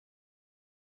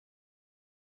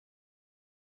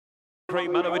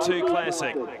Manawatu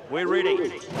Classic. We're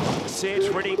ready.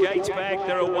 Set, ready, gates back,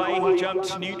 they're away. He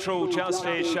jumped neutral just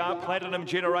as sharp. Platinum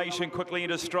Generation quickly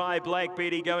into stride. Black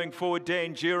Betty going forward.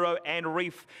 Danjuro and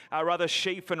Reef,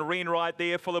 Sheaf and Wren right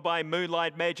there, followed by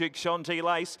Moonlight Magic, Shanti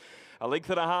Lace. A length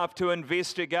and a half to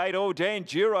investigate. Oh,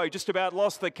 Danjuro just about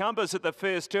lost the compass at the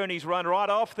first turn. He's run right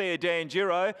off there,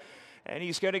 Danjuro. And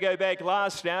he's going to go back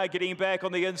last now, getting back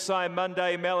on the inside,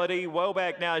 Monday Melody. Well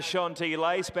back now, Shanti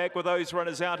Lace, back with those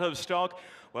runners out of stock.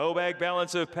 Well back,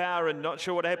 Balance of Power, and not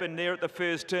sure what happened there at the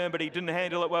first turn, but he didn't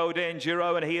handle it well,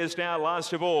 Danjuro, and he is now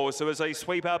last of all. So as they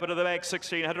sweep up into the back,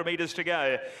 1,600 metres to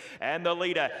go. And the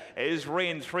leader is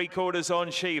Wren, 3/4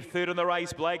 on Sheaf. Third in the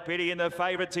race, Black Betty, and the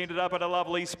favourites ended up at a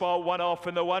lovely spot. One off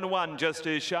in the 1-1, just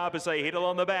as sharp as they hit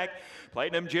along the back.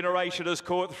 Platinum Generation has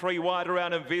caught 3 wide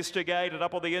around Investigate, and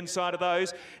up on the inside of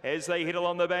those as they hit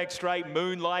along the back straight.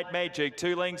 Moonlight Magic,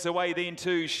 2 lengths away then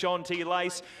to Shanti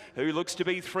Lace, who looks to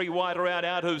be 3 wide around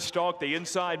out of stock. The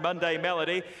inside, Monday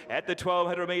Melody at the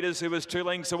 1,200 metres, who was 2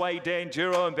 lengths away.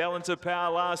 Danjuro and Balance of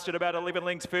Power last at about 11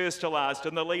 lengths first to last.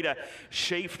 And the leader,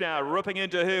 Sheaf, now ripping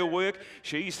into her work.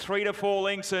 She's 3 to 4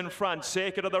 lengths in front.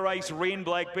 Second of the race, Wren,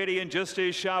 Black Betty, and just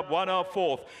as sharp, 1 off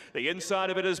fourth. The inside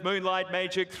of it is Moonlight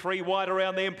Magic, 3 wide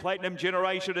around them. Platinum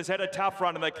Generation has had a tough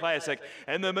run in the Classic.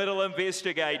 In the middle,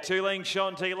 Investigate, 2 lengths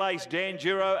Shanti Lace,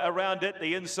 Danjuro around it.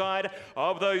 The inside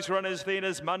of those runners then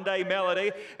is Monday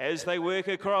Melody as they work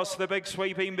across the big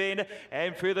sweeping bend,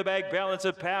 and further back, Balance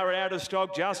of Power out of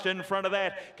stock just in front of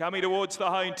that, coming towards the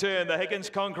home turn. The Higgins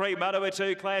Concrete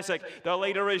Manawatu Classic, the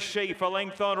leader is Sheaf, a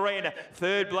length on Wren.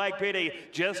 Third, Black Betty,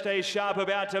 just as sharp,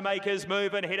 about to make his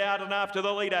move and head out and after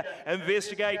the leader.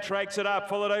 Investigate tracks it up,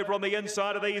 followed over on the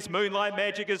inside of these. Moonlight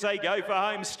Magic as they go for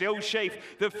home, still Sheaf,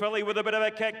 the filly with a bit of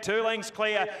a kick, 2 lengths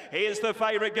clear. Here's the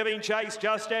favourite giving chase,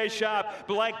 just as sharp.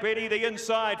 Black Betty the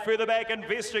inside, further back,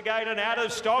 Investigate, and out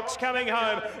of stock's coming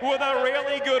home with a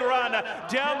really good run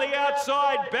down the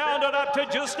outside, bounded up to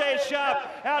just as sharp.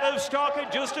 Out of stock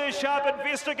and just as sharp.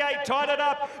 Investigate tied it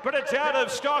up, but it's out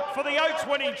of stock for the Oaks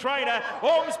winning trainer.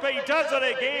 Ormsby does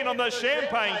it again on the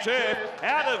Champagne turf.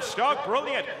 Out of stock,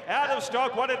 brilliant. Out of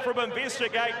stock, won it from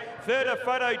Investigate. Third a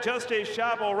photo, just as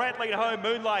sharp, or rattling home,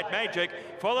 Moonlight Magic,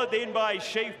 followed then by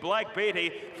Sheaf, Black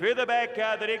Betty. Further back,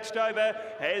 the next over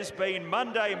has been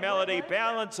Monday Melody,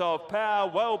 Balance of Power,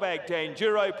 well back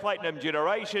Danjuro, Platinum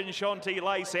Generation, Shanti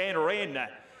Lace and Wren.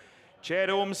 Chad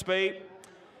Ormsby,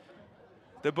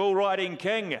 the bull riding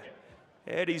king,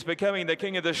 and he's becoming the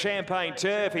king of the Champagne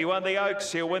turf. He won the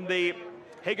Oaks, he'll win the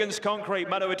Higgins Concrete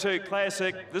Manawatu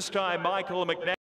Classic, this time Michael McNabb.